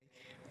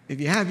If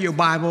you have your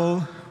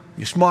Bible,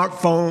 your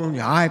smartphone,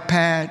 your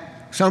iPad,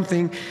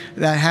 something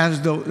that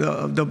has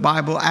the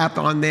Bible app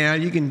on there,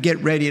 you can get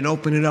ready and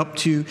open it up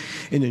to,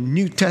 in the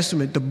New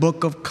Testament, the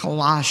book of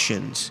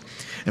Colossians.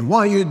 And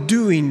while you're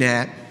doing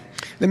that,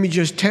 let me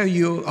just tell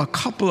you a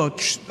couple of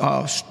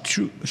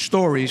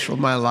stories from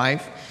my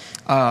life.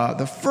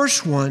 The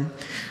first one,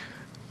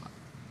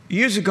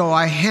 years ago,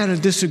 I had a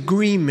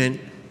disagreement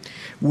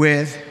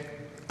with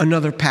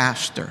another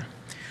pastor.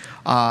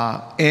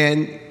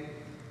 And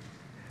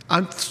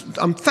I'm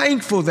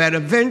thankful that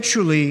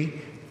eventually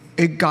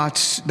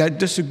that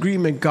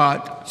disagreement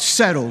got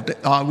settled.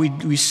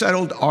 We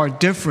settled our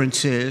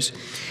differences.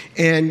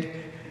 And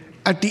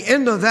at the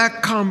end of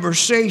that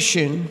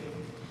conversation,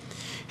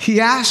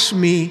 he asked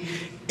me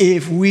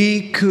if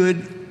we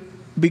could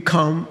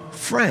become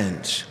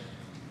friends.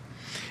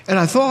 And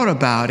I thought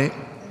about it,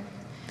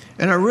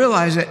 and I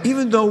realized that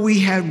even though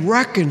we had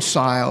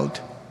reconciled,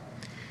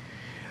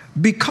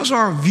 because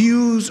our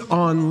views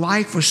on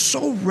life were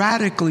so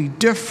radically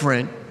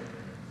different,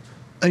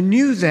 I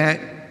knew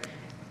that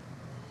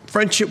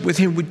friendship with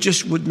him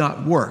would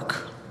not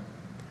work.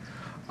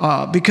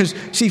 Because,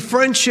 see,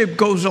 friendship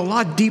goes a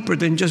lot deeper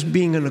than just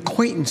being an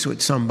acquaintance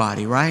with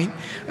somebody, right?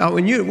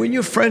 When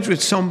you're friends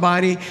with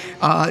somebody,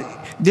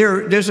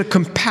 there's a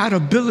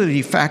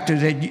compatibility factor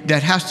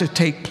that has to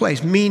take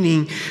place,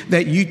 meaning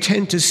that you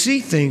tend to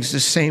see things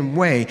the same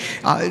way.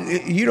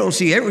 You don't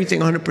see everything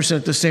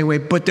 100% the same way,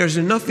 but there's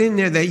enough in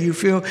there that you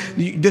feel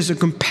there's a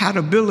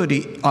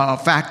compatibility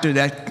factor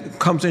that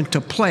comes into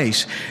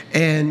place.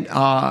 And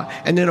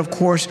then, of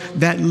course,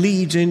 that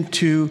leads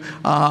into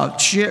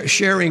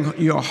sharing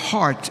your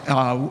heart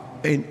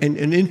in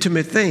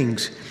intimate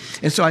things.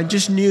 And so I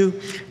just knew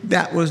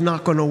that was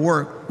not going to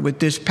work with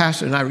this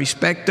pastor. And I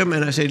respect him.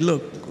 And I said,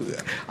 look,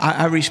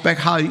 I respect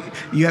how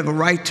you have a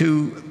right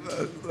to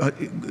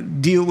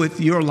deal with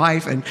your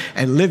life and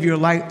live your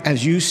life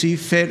as you see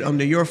fit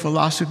under your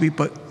philosophy,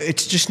 but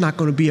it's just not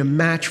going to be a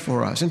match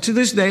for us. And to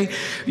this day,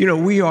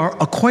 we are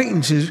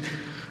acquaintances,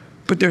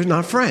 but they're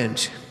not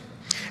friends.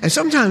 And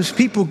sometimes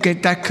people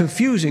get that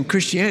confused in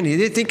Christianity.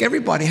 They think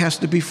everybody has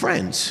to be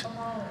friends.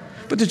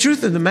 But the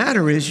truth of the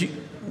matter is,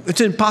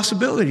 it's an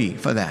impossibility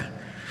for that.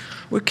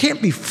 We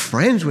can't be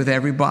friends with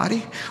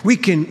everybody. We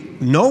can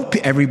know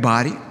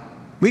everybody.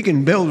 We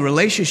can build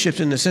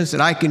relationships in the sense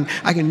that I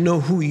can know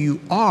who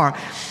you are.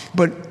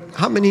 But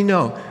how many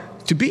know?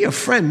 To be a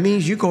friend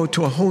means you go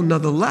to a whole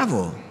nother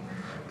level.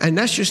 And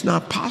that's just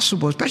not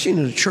possible, especially in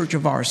a church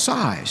of our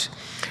size.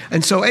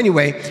 And so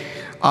anyway,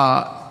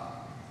 I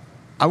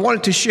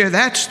wanted to share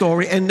that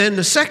story. And then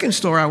the second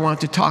story I wanted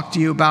to talk to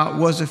you about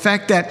was the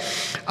fact that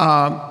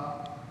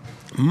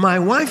my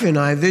wife and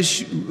I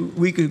this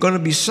week are going to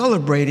be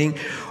celebrating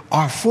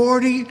our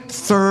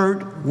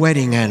 43rd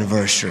wedding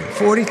anniversary.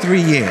 43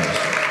 years.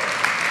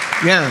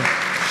 Yeah.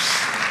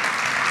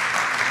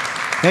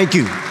 Thank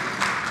you.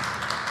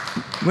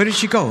 Where did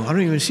she go? I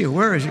don't even see her.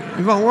 Where is she?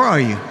 Yvonne, where are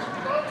you?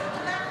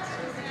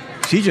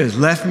 She just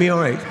left me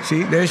already.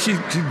 See, there she's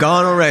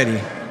gone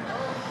already.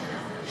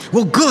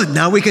 Well, good.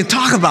 Now we can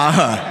talk about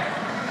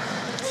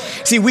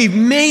her. See, we've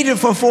made it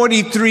for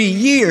 43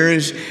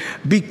 years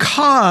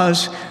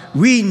because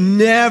we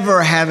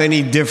never have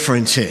any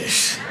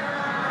differences.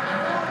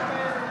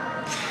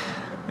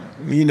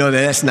 You know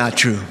that's not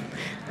true.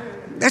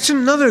 That's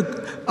another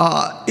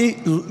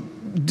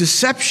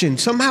deception.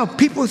 Somehow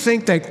people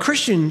think that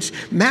Christians'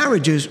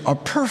 marriages are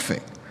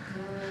perfect.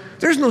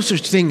 There's no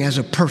such thing as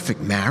a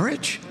perfect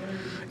marriage.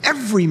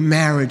 Every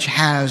marriage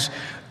has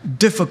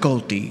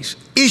difficulties,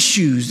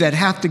 issues that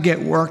have to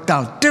get worked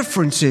out,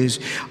 differences,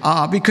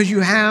 because you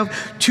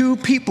have two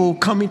people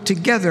coming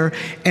together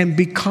and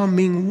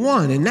becoming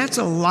one. And that's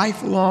a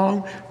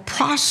lifelong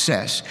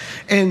process.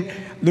 And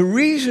the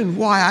reason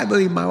why I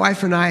believe my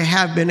wife and I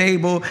have been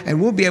able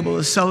and will be able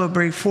to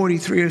celebrate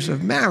 43 years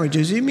of marriage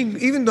is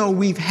even though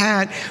we've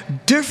had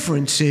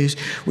differences,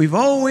 we've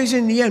always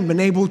in the end been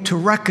able to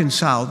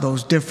reconcile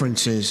those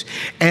differences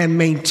and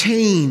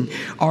maintain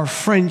our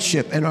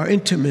friendship and our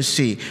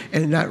intimacy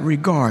in that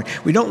regard.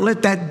 We don't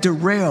let that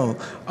derail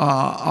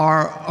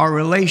our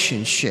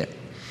relationship.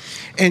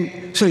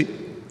 And so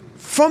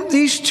from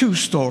these two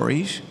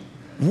stories,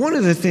 one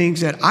of the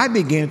things that I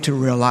began to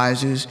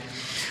realize is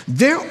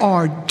there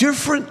are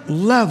different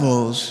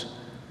levels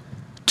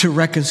to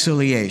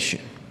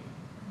reconciliation.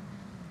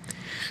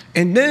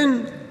 And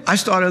then I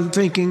started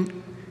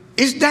thinking,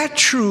 is that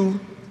true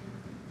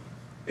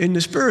in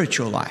the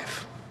spiritual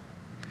life?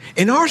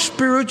 In our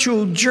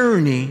spiritual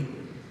journey,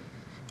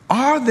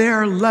 are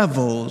there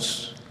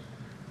levels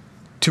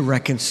to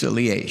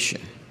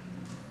reconciliation?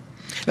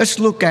 Let's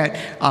look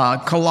at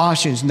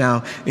Colossians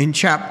now in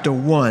chapter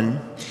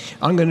 1.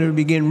 I'm going to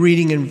begin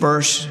reading in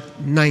verse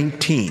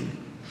 19.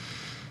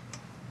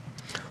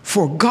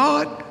 For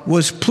God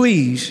was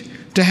pleased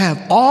to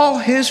have all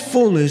his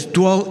fullness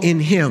dwell in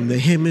him. The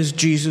him is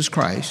Jesus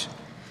Christ.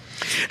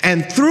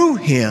 And through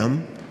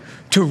him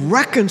to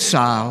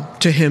reconcile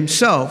to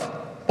himself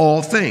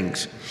all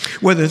things,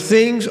 whether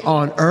things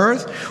on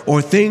earth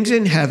or things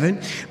in heaven,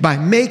 by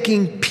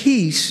making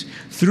peace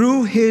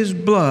through his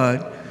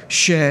blood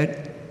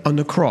shed on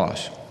the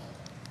cross.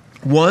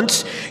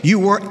 Once you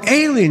were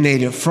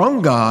alienated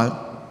from God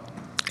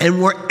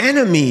and were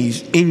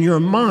enemies in your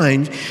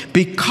mind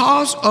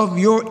because of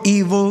your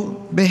evil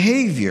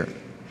behavior.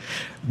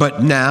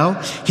 But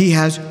now he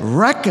has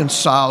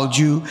reconciled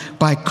you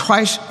by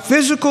Christ's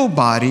physical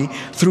body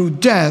through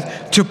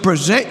death to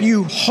present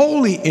you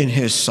holy in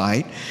his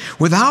sight,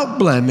 without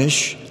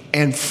blemish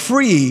and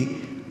free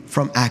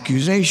from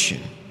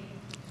accusation.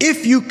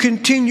 If you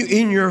continue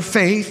in your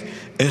faith,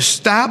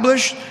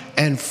 established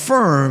and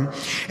firm,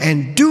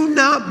 and do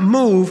not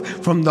move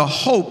from the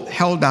hope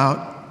held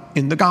out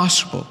in the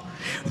gospel.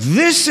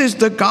 This is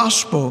the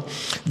gospel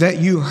that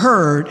you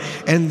heard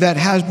and that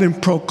has been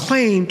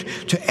proclaimed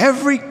to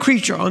every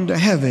creature under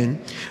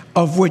heaven,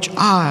 of which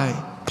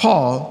I,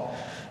 Paul,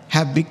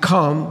 have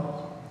become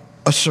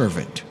a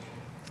servant.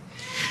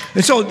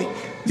 And so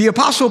the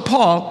Apostle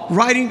Paul,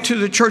 writing to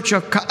the church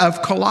of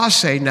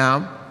Colossae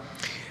now,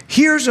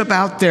 hears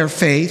about their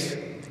faith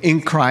in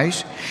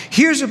Christ,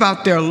 hears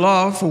about their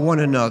love for one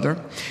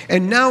another,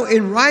 and now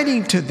in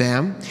writing to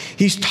them,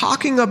 he's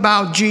talking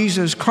about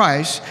Jesus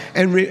Christ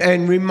and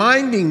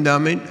reminding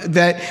them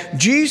that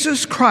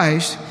Jesus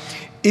Christ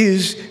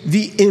is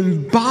the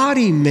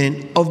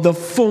embodiment of the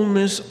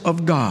fullness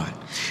of God.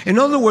 In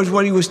other words,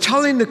 what he was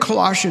telling the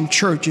Colossian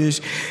church is,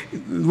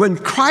 when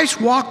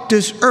Christ walked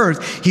this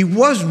earth, he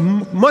was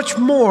much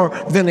more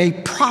than a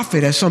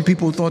prophet, as some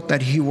people thought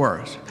that he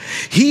was.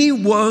 He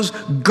was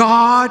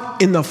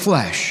God in the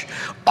flesh.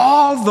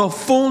 All the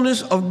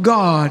fullness of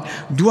God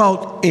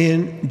dwelt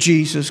in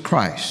Jesus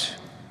Christ.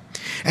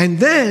 And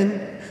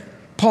then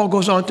Paul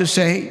goes on to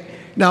say,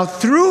 now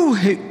through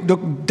the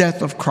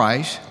death of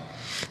Christ,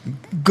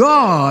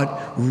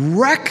 God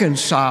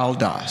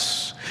reconciled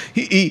us,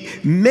 he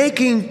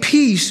making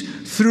peace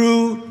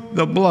through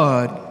the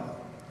blood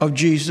of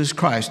Jesus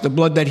Christ, the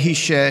blood that he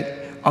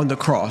shed on the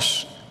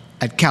cross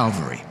at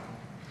Calvary.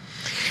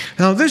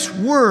 Now, this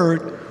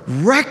word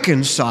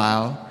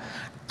reconcile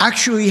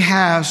actually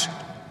has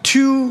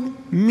two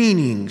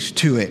meanings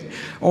to it,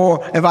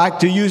 or if I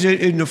to use it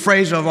in the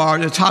phrase of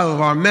the title of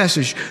our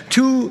message,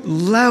 two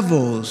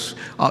levels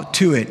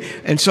to it.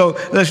 And so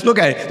let's look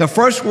at it. The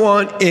first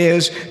one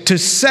is to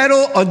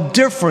settle a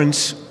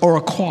difference or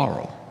a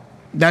quarrel.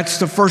 That's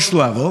the first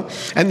level.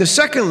 And the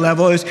second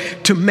level is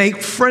to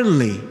make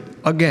friendly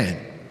again.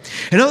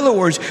 In other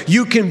words,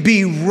 you can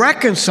be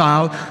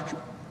reconciled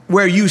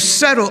where you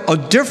settle a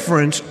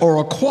difference or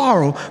a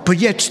quarrel, but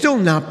yet still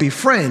not be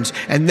friends.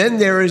 And then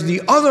there is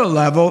the other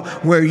level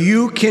where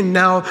you can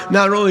now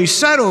not only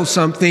settle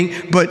something,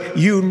 but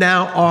you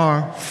now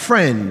are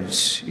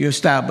friends. You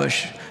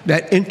establish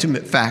that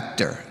intimate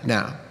factor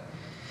now.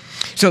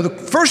 So the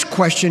first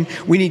question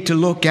we need to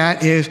look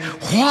at is,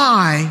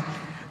 why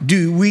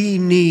do we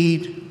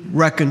need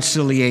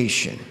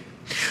reconciliation?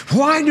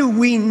 Why do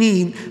we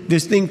need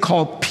this thing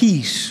called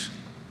peace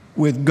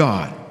with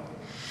God?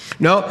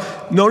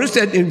 Now, notice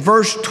that in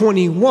verse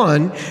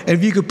 21, and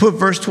if you could put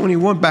verse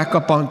 21 back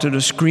up onto the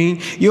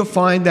screen, you'll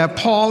find that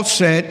Paul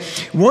said,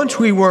 once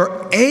we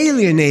were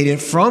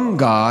alienated from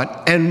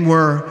God and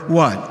were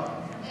what?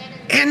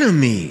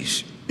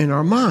 Enemies in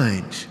our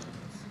minds.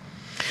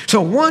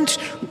 So once,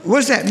 what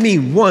does that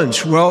mean,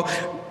 once? Well,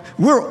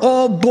 we're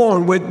all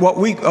born with what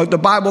the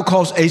Bible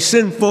calls a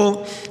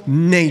sinful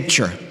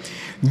nature.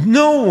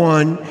 No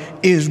one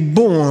is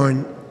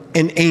born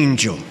an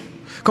angel.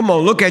 Come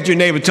on, look at your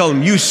neighbor, tell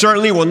them, you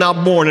certainly were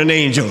not born an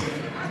angel.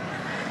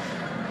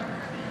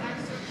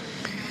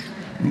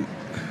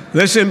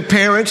 Listen,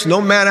 parents,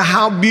 no matter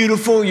how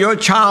beautiful your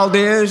child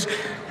is,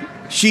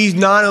 she's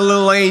not a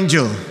little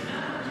angel.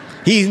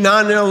 He's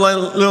not a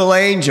little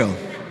angel.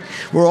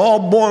 We're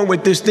all born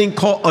with this thing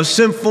called a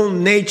sinful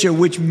nature,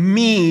 which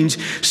means,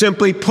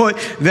 simply put,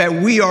 that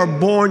we are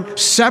born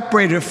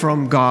separated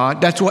from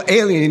God. That's what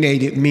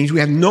alienated means.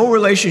 We have no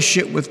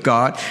relationship with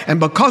God. And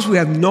because we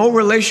have no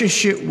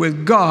relationship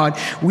with God,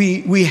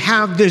 we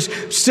have this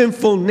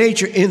sinful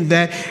nature in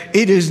that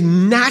it is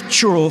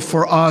natural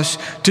for us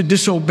to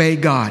disobey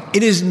God.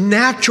 It is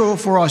natural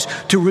for us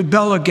to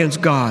rebel against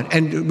God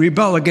and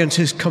rebel against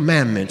his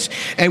commandments.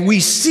 And we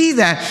see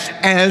that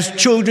as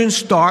children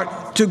start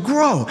to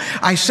grow.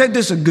 I said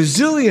this a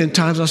gazillion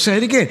times. I'll say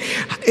it again.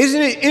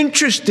 Isn't it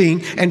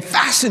interesting and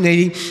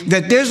fascinating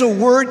that there's a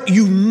word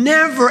you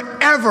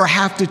never, ever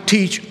have to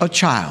teach a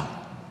child?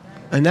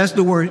 And that's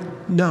the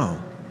word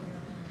no.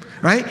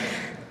 Right?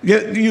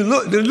 You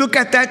look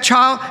at that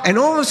child, and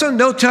all of a sudden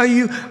they'll tell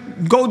you,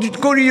 go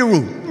to your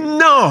room.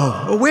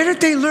 No. Well, where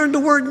did they learn the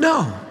word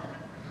no?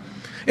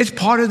 It's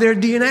part of their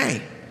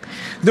DNA.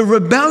 The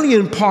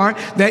rebellion part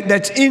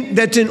that's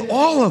in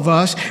all of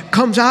us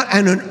comes out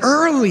at an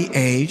early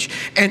age.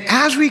 And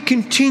as we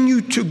continue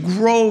to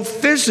grow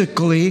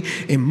physically,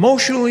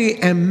 emotionally,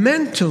 and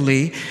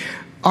mentally,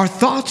 our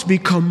thoughts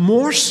become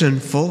more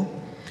sinful.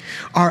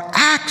 Our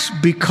acts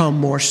become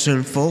more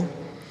sinful,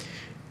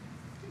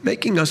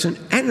 making us an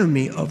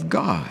enemy of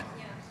God.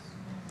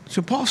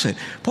 So Paul said,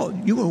 Paul,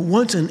 you were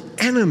once an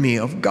enemy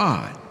of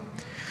God.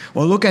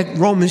 Well, look at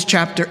Romans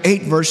chapter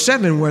 8, verse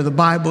 7, where the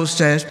Bible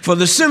says, "For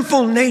the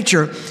sinful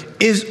nature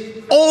is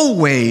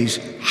always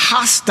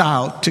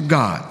hostile to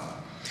God.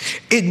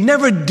 It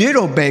never did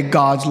obey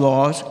God's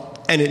laws,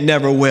 and it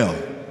never will."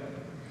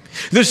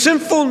 The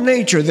sinful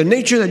nature, the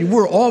nature that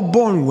we're all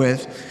born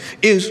with,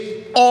 is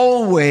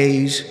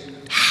always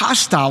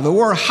hostile. The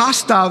word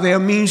hostile there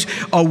means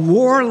a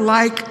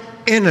warlike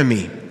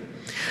enemy.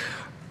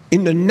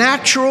 In the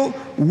natural,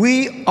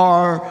 we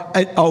are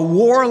a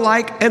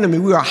warlike enemy.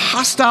 We are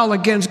hostile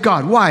against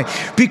God. Why?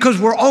 Because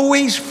we're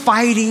always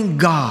fighting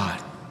God.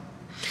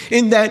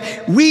 In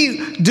that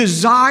we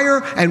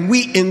desire and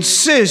we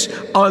insist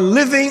on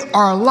living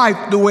our life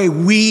the way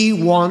we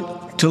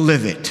want to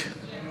live it.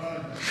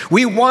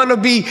 We want to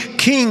be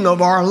king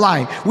of our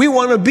life. We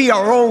want to be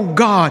our own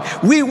God.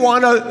 We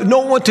want no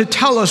one to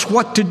tell us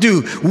what to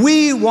do.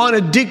 We want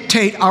to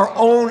dictate our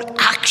own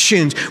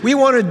actions. We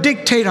want to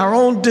dictate our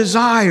own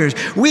desires.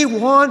 We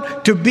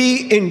want to be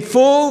in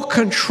full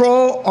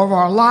control of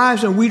our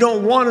lives, and we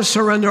don't want to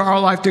surrender our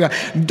life to God.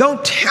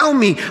 Don't tell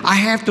me I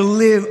have to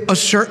live a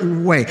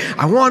certain way.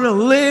 I want to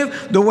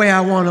live the way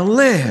I want to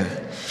live.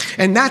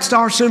 And that's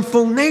our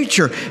sinful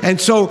nature. And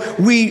so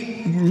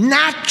we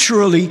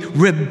naturally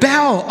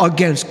rebel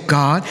against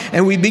God,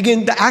 and we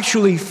begin to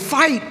actually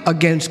fight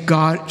against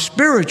God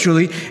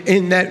spiritually,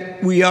 in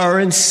that we are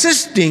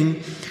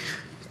insisting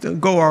to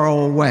go our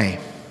own way.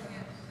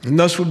 And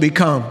thus we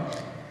become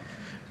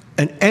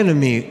an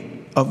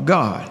enemy of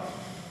God.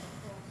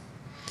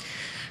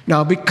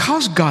 Now,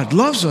 because God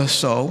loves us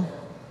so,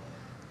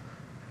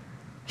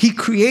 He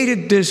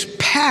created this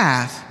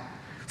path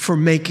for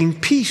making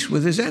peace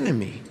with His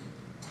enemy.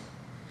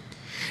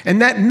 And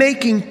that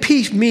making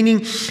peace, meaning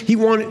He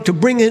wanted to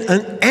bring in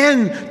an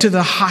end to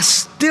the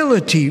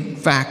hostility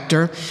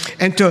factor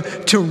and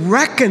to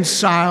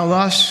reconcile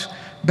us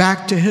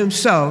back to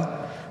Himself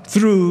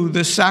through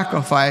the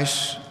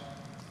sacrifice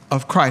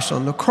of Christ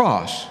on the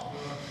cross.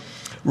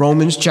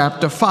 Romans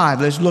chapter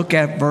 5, let's look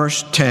at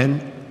verse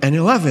 10 and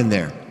 11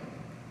 there.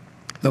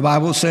 The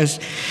Bible says,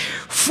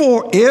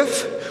 "For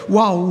if,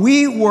 while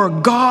we were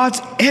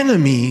God's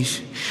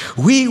enemies,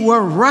 we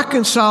were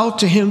reconciled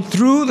to Him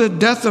through the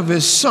death of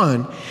His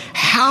Son,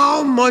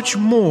 how much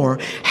more,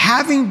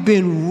 having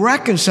been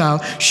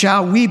reconciled,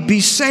 shall we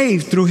be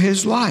saved through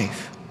His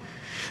life?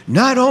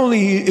 Not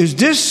only is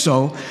this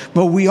so,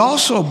 but we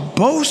also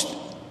boast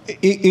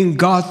in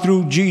God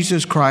through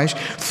Jesus Christ,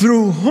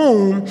 through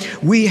whom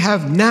we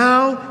have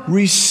now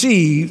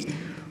received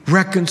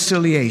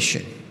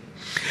reconciliation."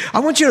 I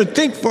want you to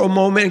think for a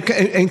moment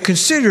and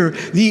consider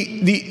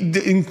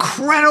the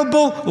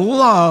incredible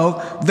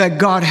love that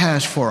God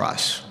has for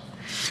us.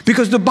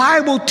 Because the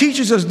Bible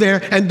teaches us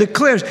there and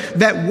declares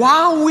that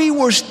while we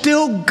were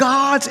still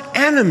God's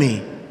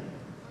enemy,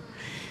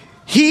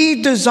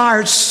 He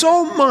desired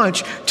so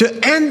much to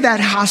end that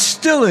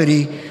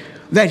hostility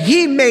that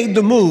He made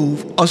the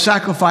move of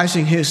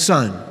sacrificing His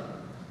Son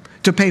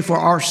to pay for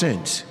our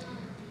sins.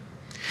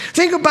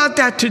 Think about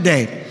that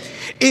today.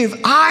 If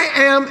I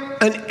am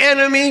an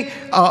enemy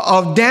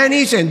of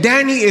Danny's and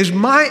Danny is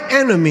my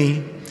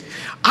enemy,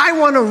 I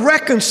want to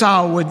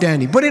reconcile with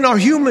Danny. But in our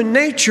human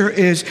nature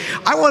is,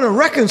 I want to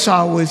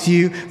reconcile with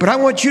you, but I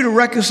want you to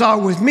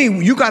reconcile with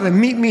me. You got to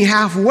meet me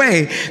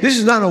halfway. This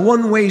is not a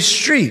one-way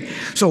street.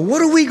 So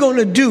what are we going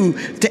to do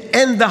to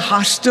end the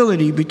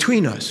hostility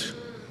between us?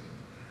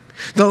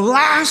 The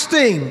last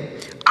thing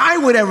I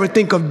would ever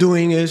think of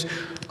doing is,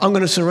 I'm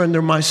going to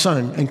surrender my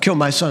son and kill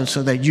my son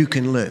so that you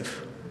can live.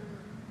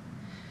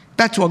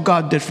 That's what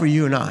God did for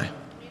you and I.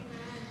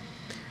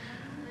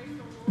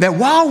 That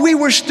while we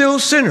were still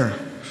sinners,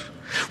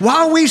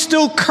 while we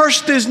still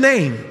cursed His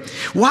name,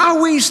 while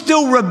we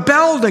still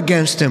rebelled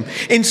against Him,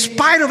 in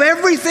spite of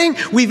everything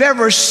we've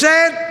ever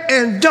said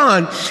and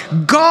done,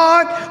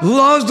 God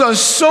loves us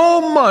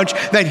so much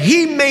that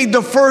He made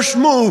the first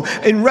move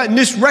in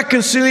this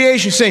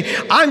reconciliation, saying,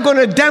 I'm going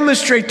to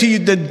demonstrate to you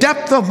the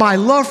depth of my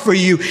love for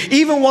you.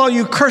 Even while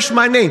you curse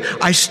my name,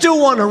 I still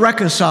want to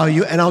reconcile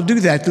you, and I'll do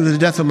that through the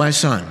death of my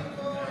son.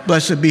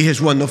 Blessed be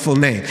His wonderful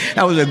name.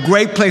 That was a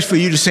great place for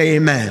you to say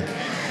amen.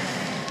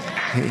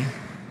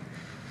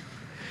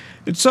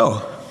 And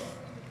so,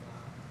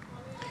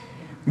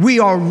 we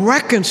are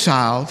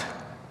reconciled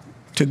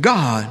to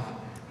God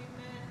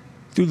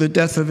through the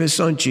death of His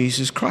Son,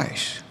 Jesus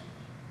Christ.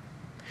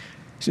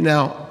 So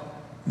now,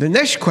 the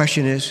next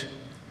question is,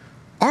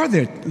 are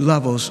there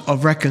levels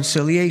of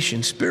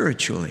reconciliation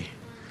spiritually?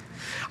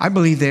 I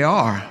believe there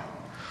are.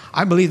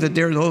 I believe that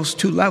there are those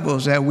two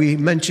levels that we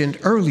mentioned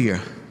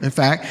earlier. In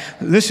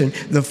fact, listen,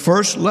 the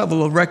first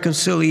level of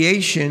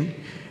reconciliation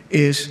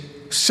is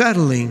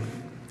settling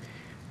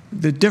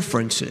the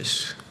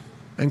differences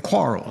and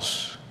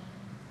quarrels.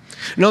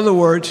 In other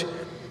words,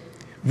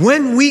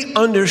 when we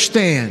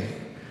understand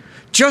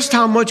just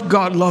how much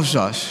God loves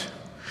us,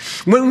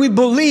 when we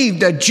believe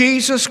that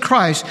Jesus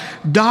Christ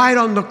died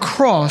on the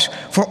cross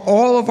for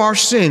all of our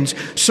sins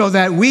so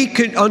that we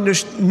could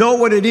know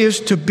what it is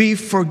to be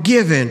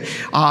forgiven,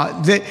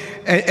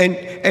 and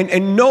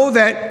and know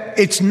that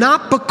it's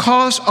not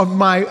because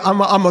of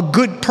I'm a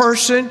good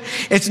person.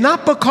 It's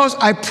not because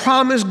I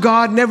promised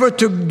God never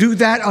to do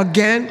that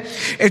again.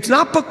 It's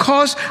not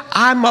because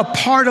I'm a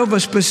part of a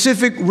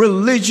specific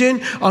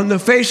religion on the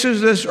face of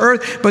this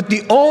earth, but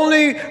the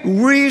only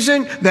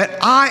reason that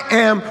I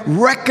am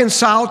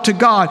reconciled to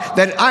God,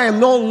 that I am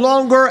no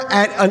longer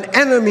an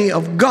enemy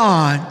of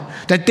God,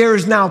 that there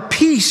is now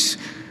peace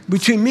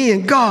between me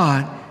and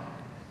God,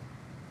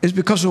 is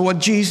because of what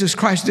Jesus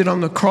Christ did on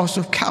the cross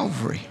of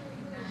Calvary.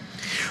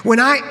 When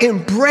I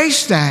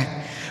embrace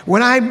that,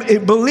 when I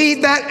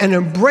believe that and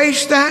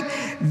embrace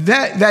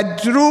that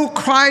through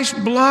Christ's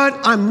blood,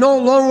 I'm no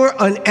longer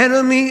an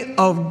enemy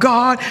of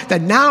God,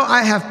 that now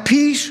I have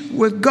peace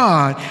with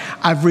God,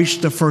 I've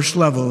reached the first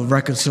level of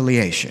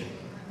reconciliation.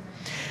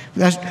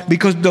 That's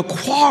because the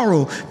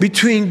quarrel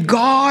between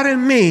God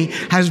and me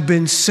has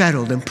been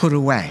settled and put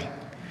away.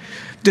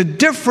 The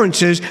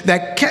differences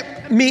that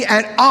kept me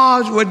at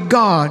odds with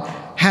God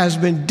has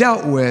been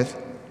dealt with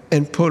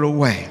and put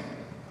away.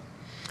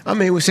 I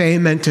mean, we say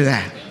amen to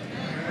that.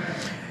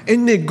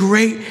 Isn't it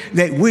great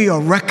that we are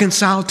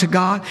reconciled to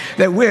God,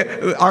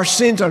 that our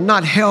sins are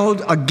not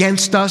held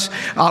against us,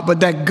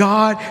 but that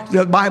God,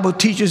 the Bible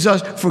teaches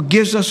us,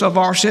 forgives us of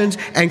our sins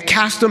and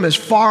casts them as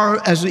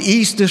far as the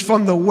east is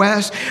from the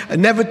west,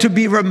 never to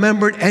be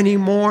remembered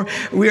anymore.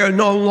 We are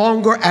no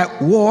longer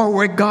at war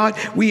with God.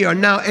 We are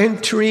now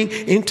entering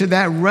into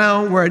that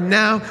realm where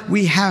now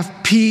we have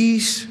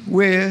peace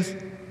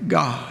with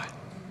God.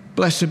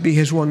 Blessed be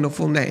his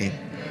wonderful name.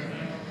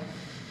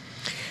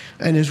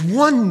 And as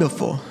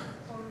wonderful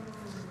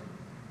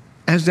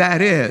as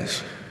that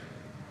is,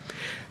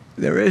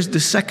 there is the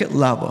second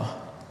level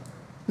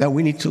that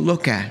we need to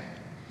look at.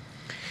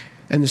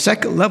 And the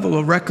second level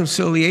of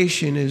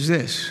reconciliation is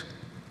this: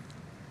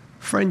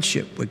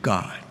 friendship with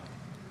God.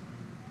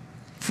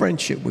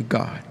 Friendship with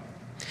God.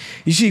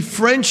 You see,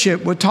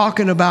 friendship, we're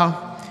talking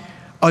about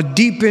a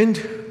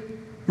deepened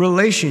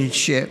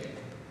relationship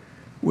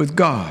with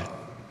God.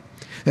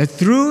 That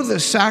through the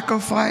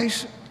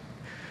sacrifice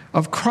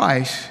of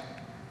Christ,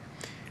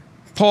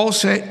 Paul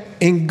said,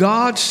 in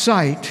God's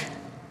sight,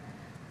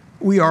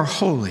 we are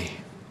holy.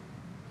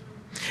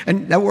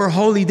 And that word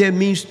holy there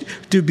means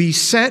to be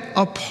set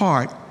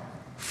apart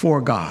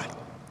for God.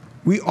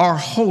 We are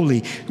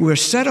holy. We're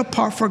set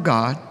apart for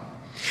God.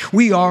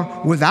 We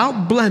are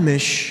without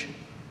blemish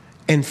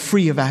and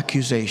free of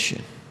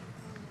accusation.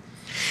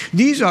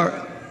 These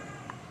are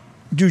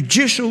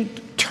judicial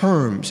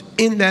terms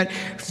in that,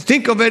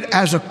 think of it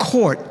as a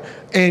court.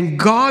 And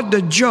God,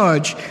 the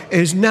judge,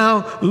 is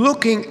now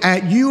looking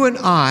at you and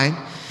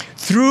I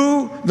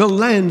through the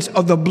lens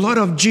of the blood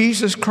of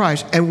Jesus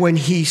Christ. And when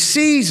he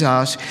sees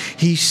us,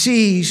 he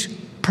sees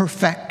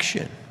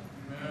perfection.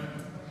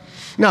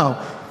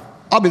 Now,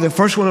 I'll be the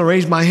first one to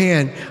raise my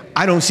hand.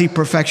 I don't see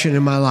perfection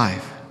in my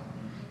life.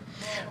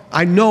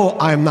 I know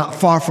I'm not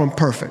far from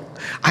perfect.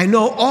 I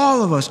know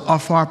all of us are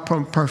far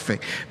from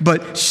perfect.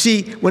 But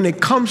see, when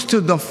it comes to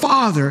the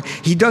Father,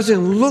 he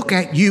doesn't look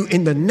at you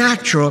in the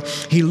natural.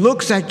 He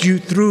looks at you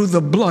through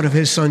the blood of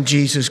his Son,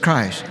 Jesus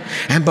Christ.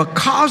 And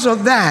because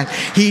of that,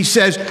 he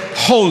says,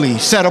 holy,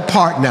 set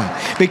apart now.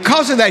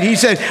 Because of that, he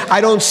says, I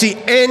don't see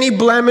any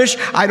blemish.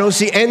 I don't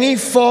see any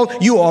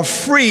fault. You are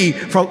free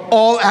from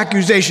all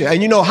accusation.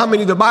 And you know how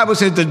many the Bible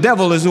says the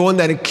devil is the one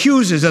that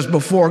accuses us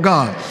before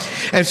God.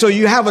 And so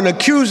you have an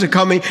accuser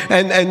coming,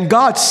 and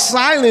God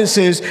silences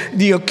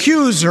the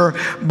accuser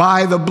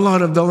by the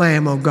blood of the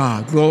Lamb of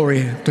God.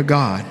 Glory to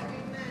God.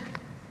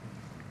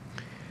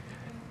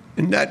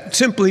 And that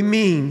simply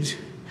means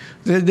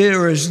that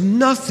there is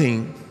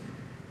nothing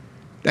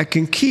that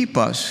can keep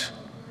us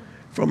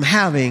from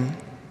having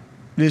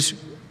this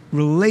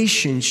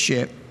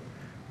relationship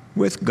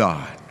with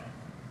God.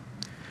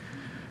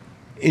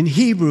 In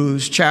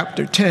Hebrews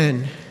chapter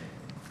 10,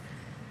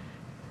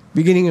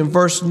 beginning in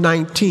verse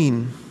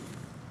 19,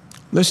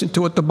 listen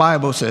to what the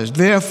Bible says.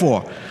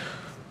 Therefore,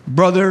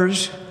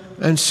 brothers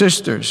and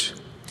sisters,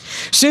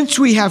 since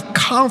we have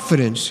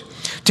confidence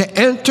to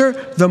enter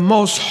the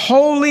most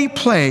holy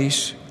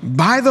place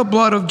by the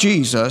blood of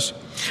Jesus,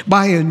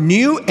 by a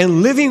new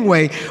and living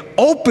way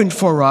opened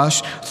for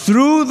us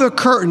through the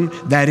curtain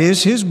that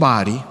is his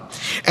body,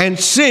 and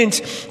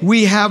since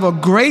we have a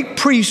great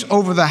priest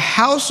over the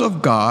house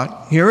of God,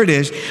 here it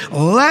is,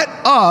 let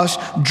us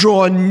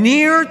draw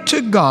near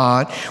to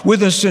God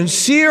with a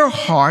sincere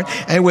heart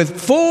and with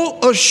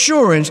full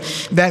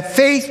assurance that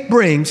faith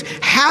brings,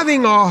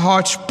 having our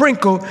hearts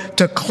sprinkled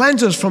to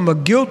cleanse us from a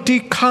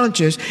guilty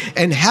conscience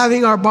and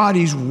having our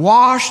bodies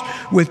washed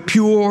with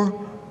pure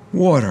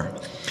water.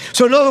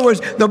 So in other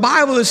words, the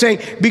Bible is saying,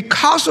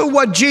 because of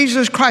what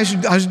Jesus Christ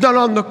has done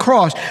on the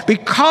cross,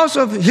 because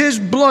of his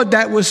blood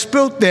that was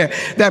spilt there,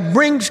 that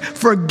brings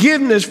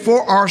forgiveness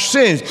for our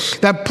sins,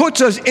 that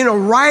puts us in a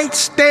right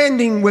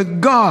standing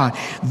with God.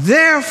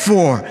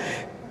 Therefore,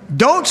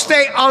 don't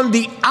stay on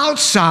the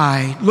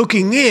outside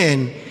looking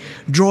in,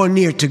 draw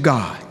near to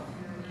God.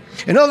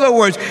 In other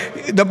words,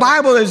 the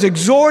Bible is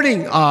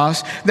exhorting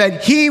us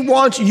that he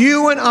wants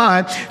you and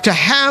I to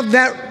have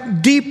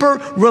that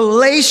deeper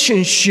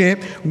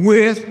relationship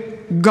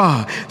with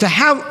God, to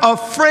have a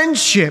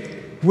friendship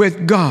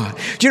with God.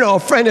 You know, a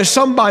friend is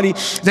somebody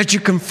that you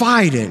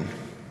confide in.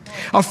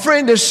 A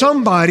friend is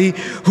somebody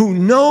who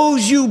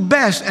knows you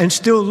best and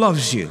still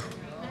loves you.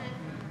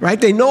 Right?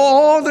 They know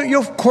all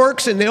your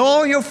quirks and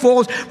all your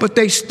faults, but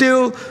they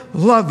still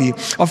love you.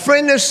 A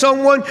friend is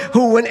someone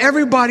who, when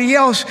everybody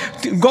else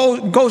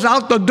goes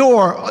out the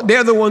door,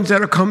 they're the ones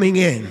that are coming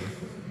in.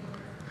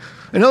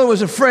 In other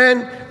words, a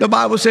friend, the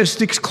Bible says,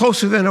 sticks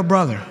closer than a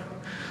brother.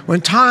 When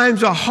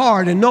times are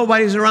hard and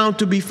nobody's around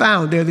to be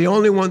found, they're the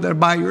only one that are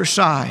by your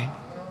side.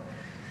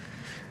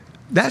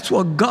 That's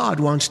what God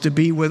wants to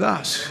be with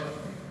us.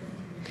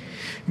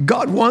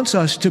 God wants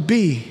us to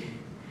be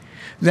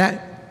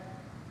that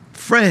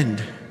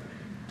friend,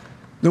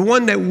 the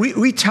one that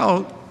we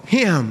tell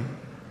him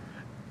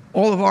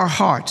all of our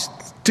hearts,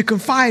 to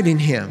confide in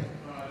him,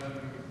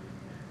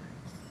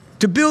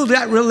 to build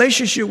that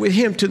relationship with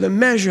him to the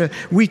measure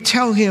we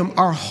tell him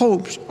our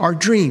hopes, our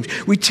dreams.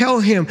 We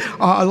tell him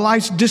our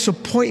life's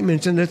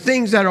disappointments and the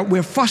things that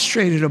we're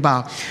frustrated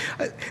about.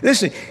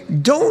 Listen,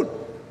 don't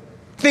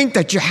think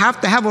that you have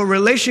to have a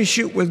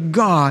relationship with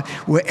God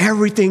where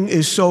everything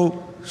is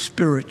so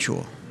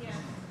spiritual.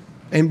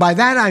 And by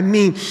that I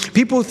mean,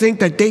 people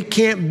think that they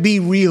can't be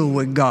real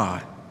with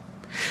God.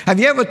 Have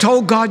you ever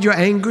told God you're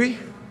angry?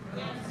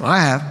 I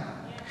have.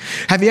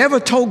 Have you ever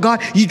told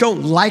God you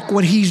don't like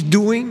what he's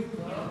doing?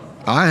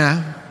 I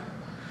have.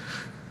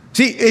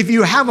 See, if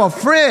you have a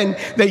friend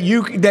that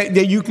you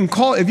can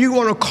call, if you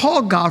want to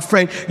call God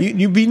friend,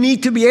 you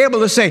need to be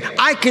able to say,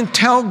 I can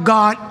tell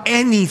God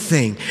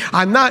anything.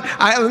 I'm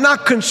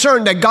not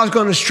concerned that God's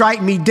going to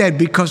strike me dead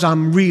because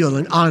I'm real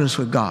and honest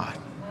with God.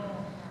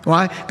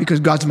 Why?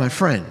 Because God's my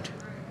friend.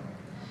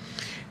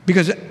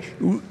 Because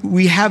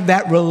we have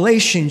that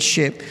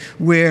relationship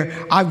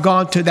where I've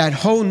gone to that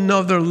whole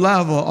nother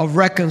level of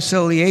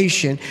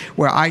reconciliation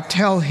where I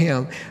tell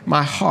him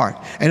my heart.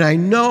 And I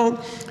know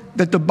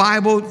that the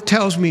Bible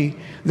tells me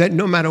that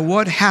no matter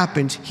what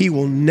happens, he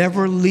will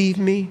never leave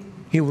me.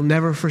 He will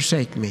never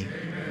forsake me.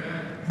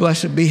 Amen.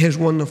 Blessed be his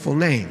wonderful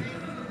name.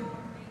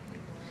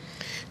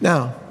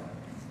 Now,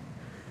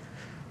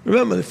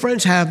 remember, the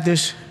friends have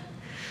this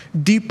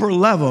deeper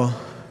level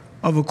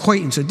of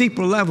acquaintance, a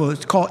deeper level.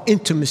 It's called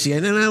intimacy.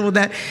 And I know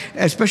that,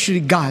 especially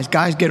guys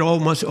get all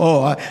much,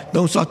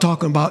 don't start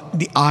talking about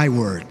the I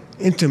word,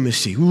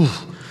 intimacy. Ooh.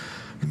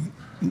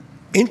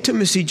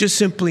 Intimacy just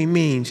simply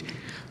means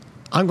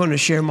I'm going to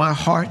share my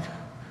heart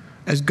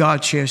as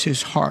God shares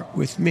his heart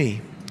with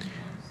me.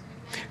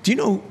 Do you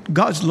know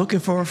God's looking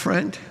for a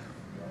friend?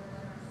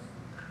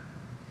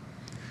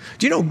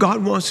 Do you know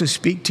God wants to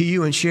speak to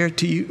you and share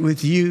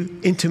with you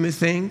intimate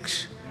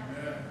things?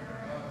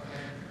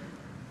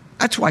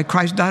 That's why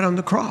Christ died on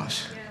the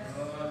cross.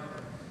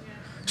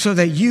 So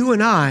that you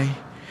and I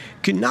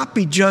can not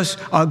be just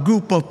a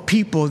group of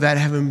people that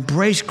have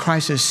embraced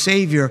Christ as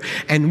Savior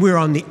and we're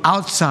on the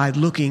outside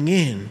looking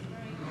in.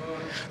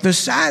 The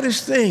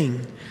saddest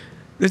thing,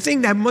 the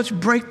thing that must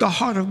break the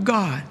heart of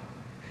God,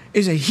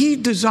 is that he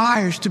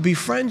desires to be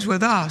friends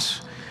with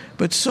us,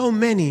 but so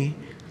many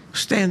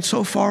stand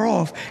so far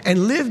off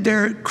and live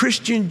their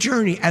Christian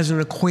journey as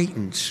an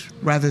acquaintance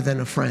rather than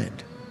a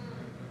friend.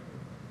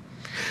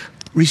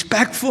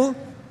 Respectful,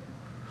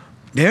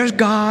 there's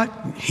God,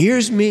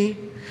 here's me,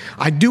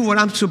 I do what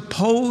I'm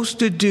supposed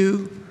to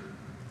do,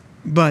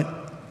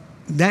 but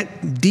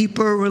that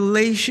deeper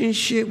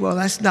relationship, well,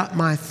 that's not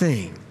my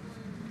thing,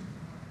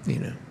 you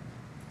know.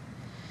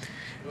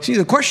 See,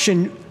 the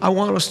question I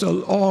want us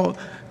to all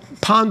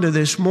ponder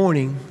this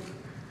morning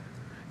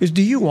is,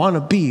 do you want to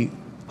be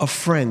a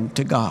friend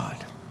to God?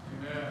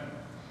 Amen.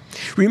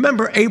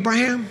 Remember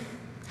Abraham?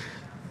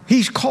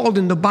 He's called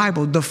in the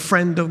Bible the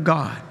friend of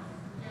God.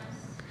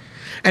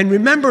 And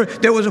remember,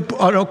 there was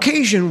an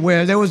occasion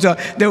where there was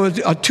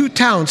two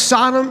towns,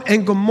 Sodom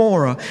and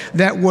Gomorrah,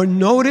 that were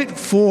noted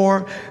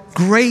for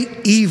great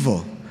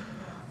evil.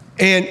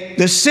 And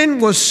the sin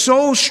was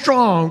so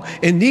strong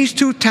in these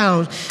two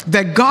towns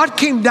that God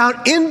came down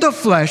in the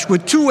flesh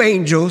with two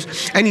angels,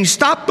 and he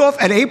stopped off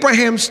at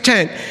Abraham's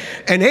tent.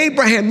 And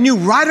Abraham knew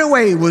right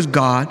away it was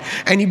God,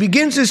 and he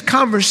begins this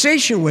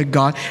conversation with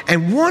God.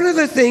 And one of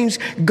the things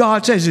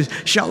God says is,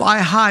 shall I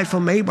hide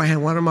from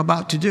Abraham what I'm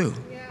about to do?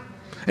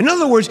 In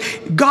other words,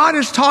 God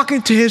is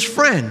talking to his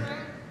friend.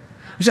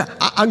 He said,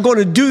 I'm going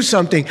to do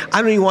something.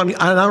 I don't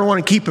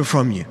want to keep it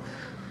from you.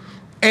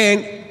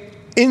 And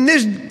in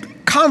this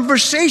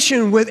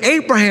conversation with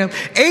Abraham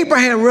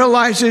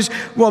realizes,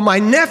 well, my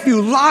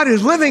nephew Lot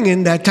is living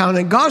in that town,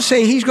 and God's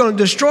saying he's going to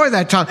destroy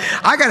that town.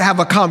 I got to have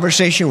a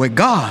conversation with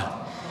God.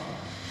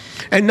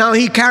 And now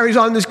he carries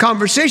on this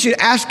conversation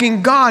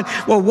asking God,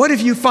 well, what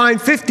if you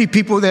find 50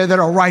 people there that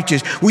are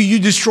righteous? Will you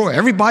destroy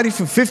everybody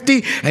for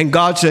 50? And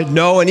God said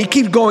no. And he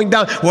keeps going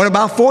down. What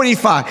about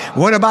 45?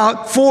 What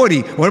about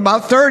 40? What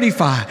about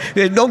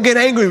 35? Don't get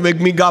angry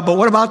with me, God, but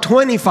what about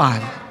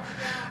 25?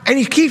 And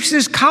he keeps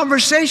this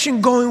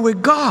conversation going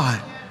with God.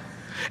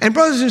 And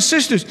brothers and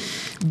sisters,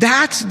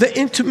 that's the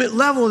intimate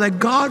level that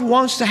God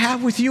wants to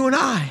have with you and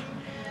I.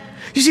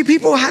 You see,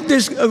 people have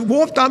this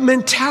warped out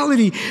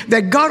mentality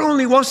that God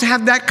only wants to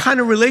have that kind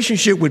of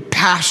relationship with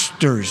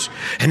pastors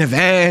and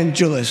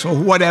evangelists or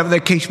whatever the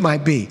case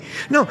might be.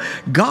 No,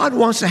 God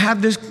wants to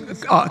have this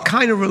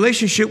kind of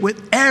relationship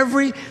with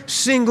every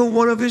single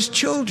one of his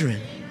children.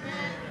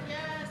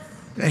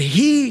 That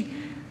he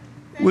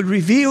would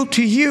reveal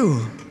to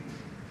you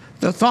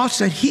the thoughts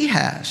that he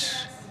has,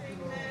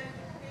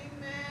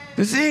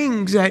 the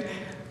things that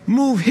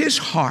move his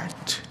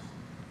heart.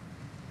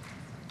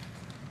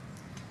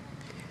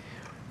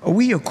 Are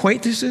we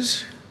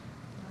acquaintances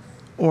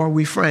or are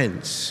we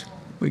friends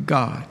with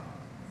God?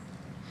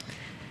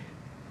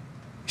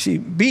 See,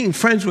 being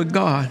friends with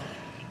God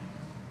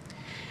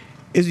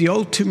is the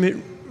ultimate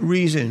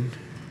reason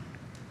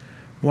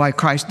why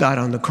Christ died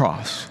on the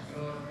cross.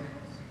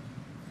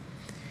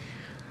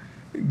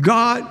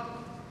 God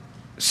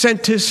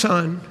sent his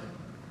son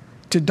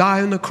to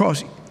die on the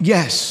cross,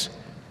 yes,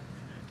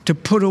 to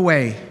put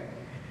away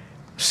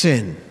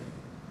sin,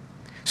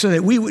 so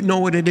that we would know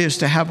what it is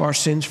to have our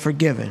sins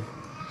forgiven,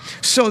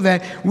 so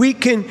that we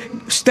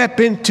can step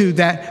into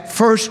that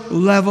first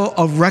level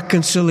of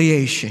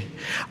reconciliation.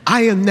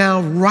 I am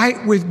now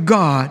right with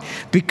God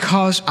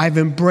because I've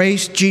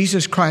embraced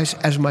Jesus Christ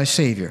as my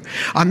Savior.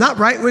 I'm not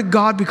right with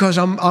God because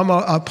I'm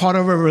a part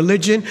of a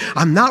religion.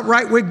 I'm not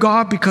right with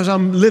God because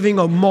I'm living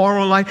a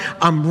moral life.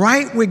 I'm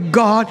right with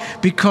God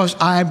because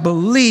I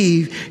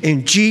believe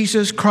in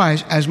Jesus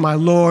Christ as my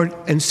Lord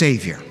and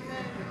Savior.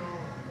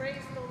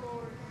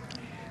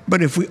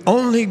 But if we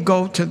only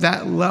go to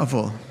that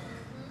level,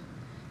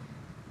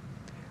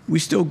 we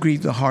still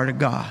grieve the heart of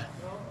God.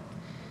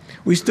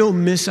 We still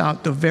miss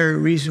out the very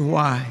reason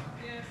why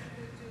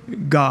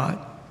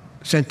God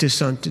sent his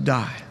son to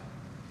die.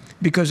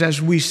 Because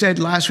as we said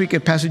last week,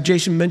 and Pastor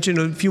Jason mentioned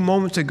a few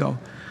moments ago,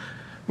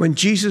 when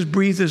Jesus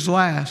breathed his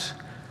last,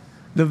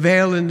 the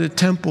veil in the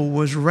temple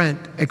was rent,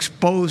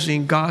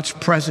 exposing God's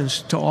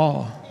presence to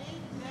all.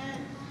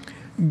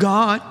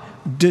 God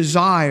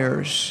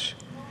desires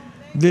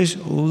this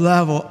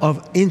level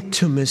of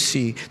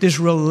intimacy, this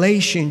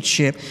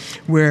relationship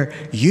where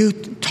you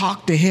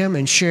talk to him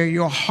and share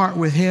your heart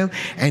with him,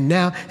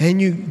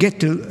 and you get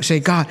to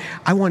say, God,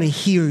 I want to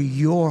hear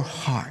your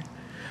heart.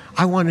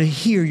 I want to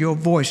hear your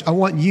voice. I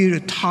want you to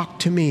talk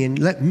to me and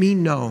let me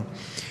know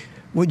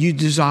what you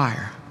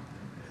desire.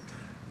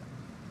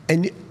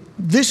 And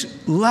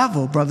this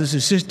level, brothers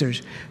and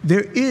sisters,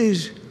 there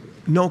is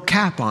no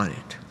cap on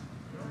it.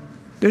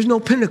 There's no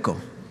pinnacle.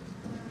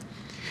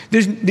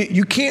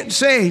 You can't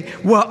say,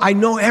 well, I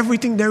know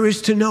everything there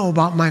is to know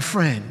about my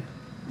friend.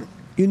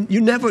 You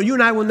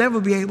and I will never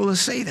be able to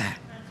say that,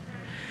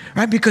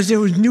 right? Because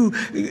there's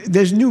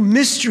new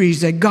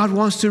mysteries that God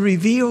wants to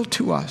reveal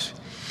to us.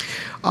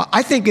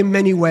 I think in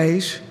many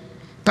ways,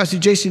 Pastor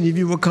Jason, if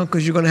you will come,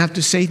 because you're going to have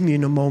to save me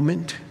in a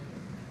moment.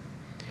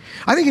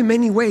 I think in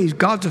many ways,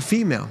 God's a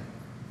female.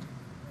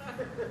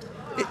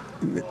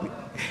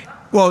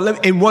 Well,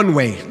 in one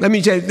way, let me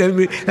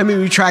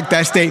retract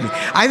that statement.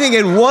 I think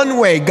in one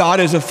way, God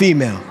is a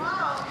female.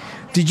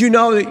 Did you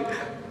know that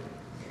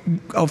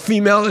a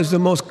female is the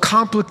most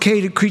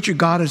complicated creature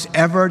God has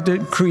ever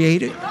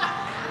created?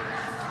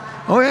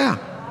 Oh, yeah.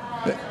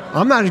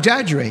 I'm not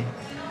exaggerating.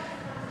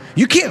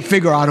 You can't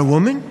figure out a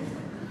woman.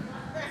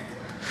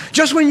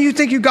 Just when you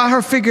think you got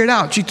her figured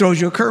out, she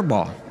throws you a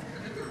curveball.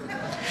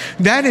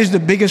 That is the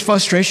biggest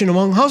frustration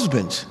among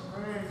husbands.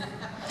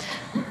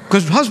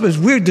 Because husbands,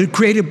 we're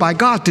created by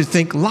God to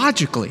think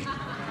logically.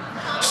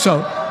 So,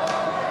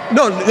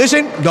 no,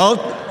 listen,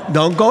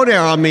 don't go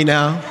there on me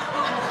now.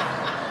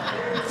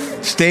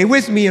 Stay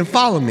with me and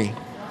follow me.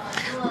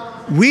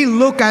 We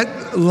look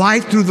at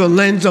life through the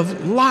lens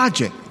of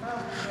logic.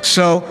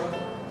 So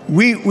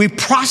we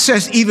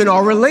process even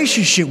our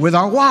relationship with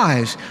our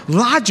wives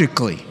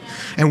logically.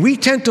 And we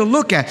tend to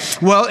look at,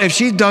 well, if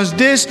she does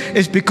this,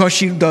 it's because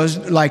she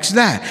likes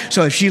that.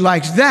 So if she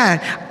likes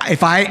that,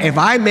 if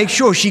I make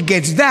sure she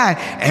gets that,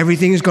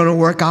 everything is going to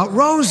work out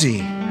rosy.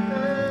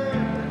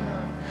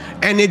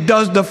 And it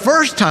does the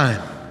first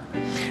time.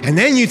 And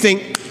then you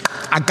think,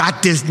 I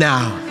got this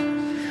now.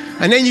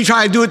 And then you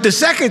try to do it the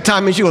second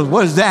time, and she goes,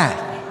 what is that?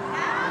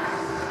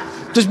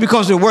 Just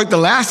because it worked the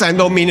last time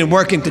don't mean it's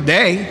working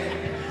today.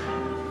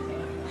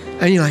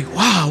 And you're like,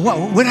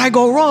 wow, where did I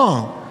go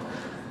wrong?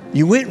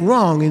 You went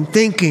wrong in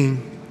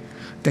thinking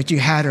that you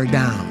had her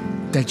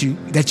down, that you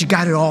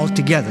got it all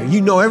together.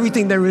 You know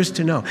everything there is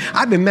to know.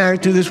 I've been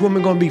married to this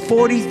woman, going to be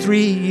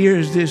 43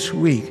 years this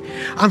week.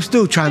 I'm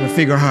still trying to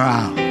figure her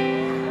out.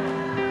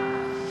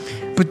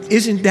 But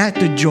isn't that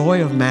the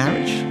joy of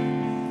marriage?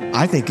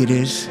 I think it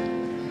is.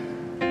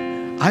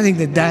 I think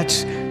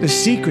that's the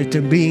secret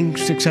to being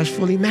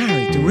successfully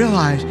married, to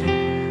realize,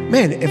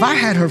 man, if I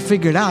had her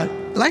figured out,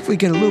 life would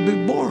get a little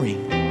bit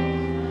boring.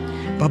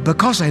 But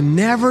because I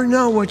never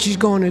know what she's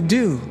going to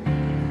do,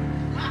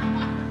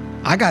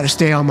 I got to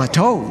stay on my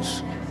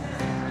toes.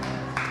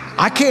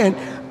 I can't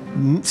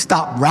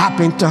stop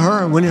rapping to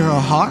her and winning her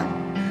heart.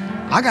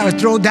 I got to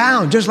throw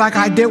down just like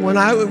I did when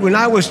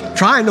I was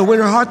trying to win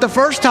her heart the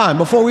first time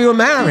before we were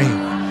married.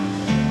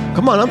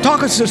 Come on, I'm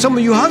talking to some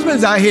of you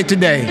husbands out here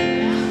today.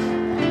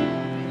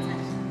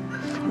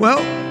 Well,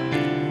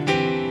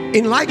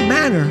 in like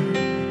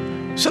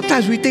manner,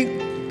 sometimes we think,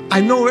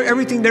 I know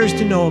everything there is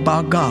to know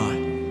about God.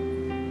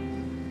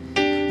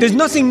 There's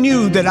nothing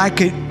new that I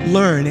could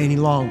learn any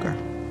longer.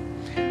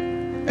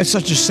 It's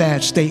such a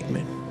sad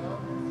statement.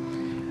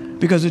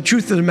 Because the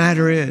truth of the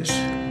matter is,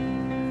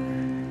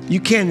 you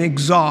can't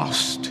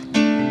exhaust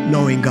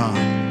knowing God,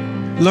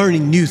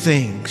 learning new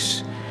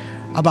things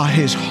about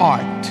His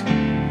heart.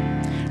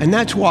 And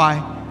that's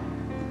why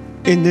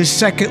in this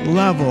second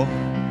level,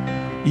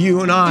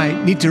 you and I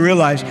need to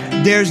realize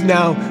there's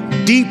now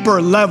deeper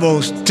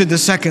levels to the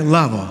second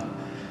level,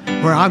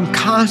 where I'm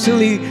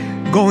constantly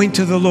going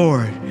to the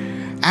Lord,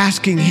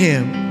 asking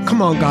Him,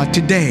 come on, God,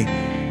 today,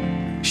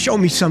 show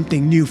me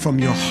something new from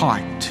your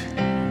heart.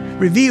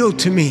 Reveal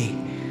to me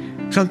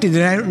something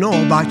that I don't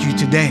know about you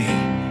today.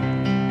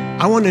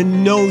 I want to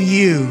know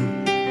you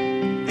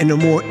in a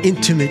more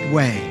intimate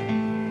way.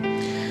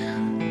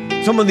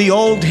 Some of the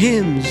old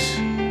hymns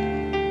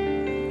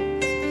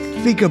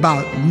speak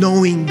about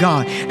knowing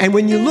God. And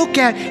when you look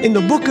at in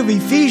the book of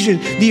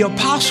Ephesians, the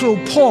Apostle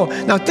Paul,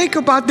 now think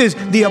about this,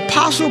 the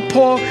Apostle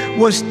Paul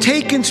was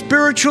taken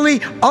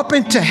spiritually up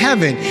into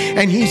heaven.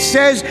 And he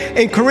says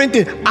in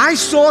Corinthians, I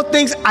saw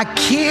things I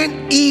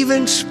can't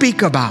even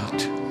speak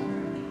about.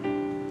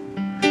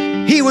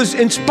 He was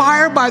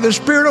inspired by the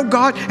Spirit of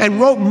God and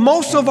wrote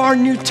most of our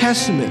New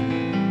Testament.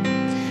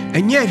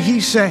 And yet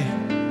he said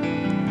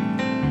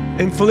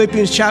in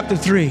Philippians chapter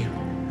 3,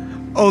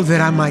 oh, that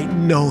I might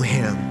know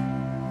Him.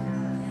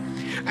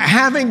 I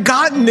haven't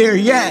gotten there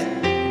yet,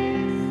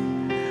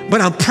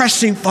 but I'm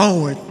pressing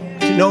forward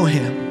to know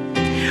Him.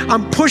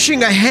 I'm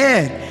pushing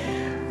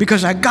ahead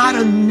because I got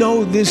to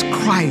know this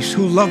Christ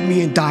who loved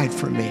me and died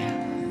for me.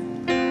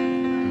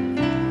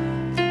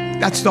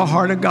 That's the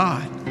heart of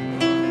God.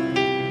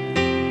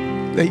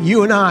 That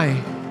you and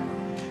I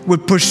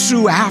would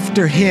pursue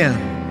after Him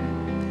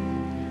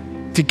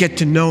to get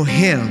to know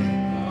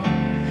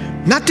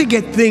Him, not to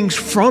get things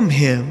from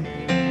Him.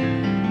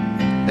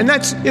 And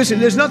listen,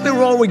 there's nothing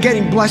wrong with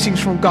getting blessings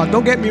from God.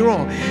 Don't get me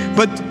wrong.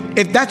 But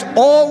if that's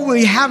all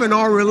we have in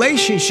our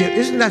relationship,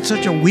 isn't that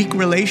such a weak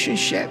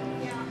relationship?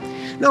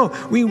 No,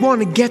 we want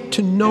to get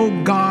to know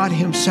God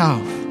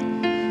Himself,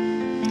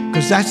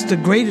 because that's the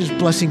greatest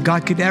blessing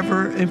God could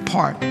ever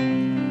impart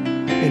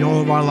in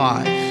all of our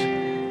lives.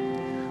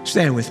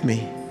 Stand with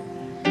me.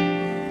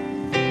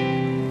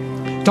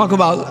 Talk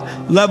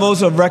about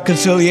levels of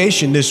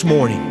reconciliation this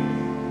morning.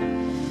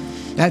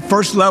 That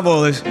first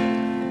level is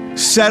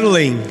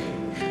settling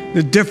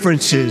the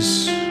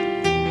differences,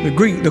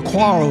 the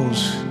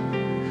quarrels,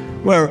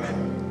 where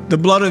the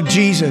blood of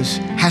Jesus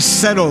has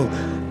settled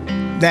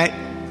that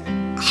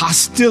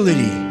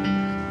hostility,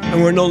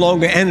 and we're no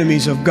longer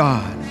enemies of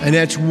God. And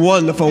that's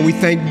wonderful. We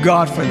thank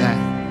God for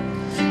that.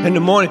 In a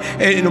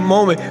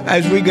moment,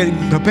 as we get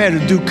prepared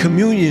to do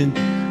communion,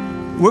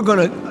 we're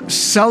going to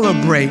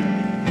celebrate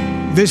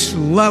this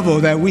level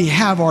that we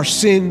have our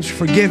sins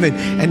forgiven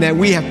and that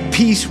we have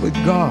peace with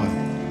God.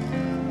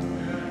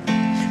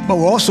 But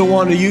we also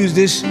want to use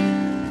this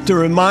to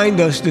remind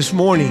us this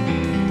morning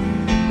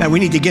that we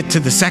need to get to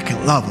the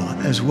second level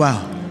as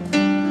well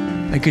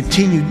and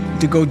continue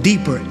to go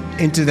deeper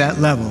into that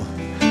level,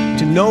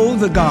 to know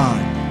the God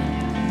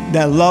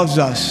that loves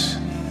us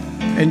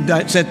and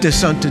sent His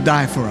Son to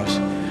die for us,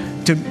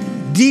 to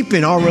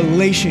deepen our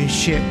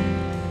relationship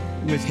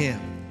with Him.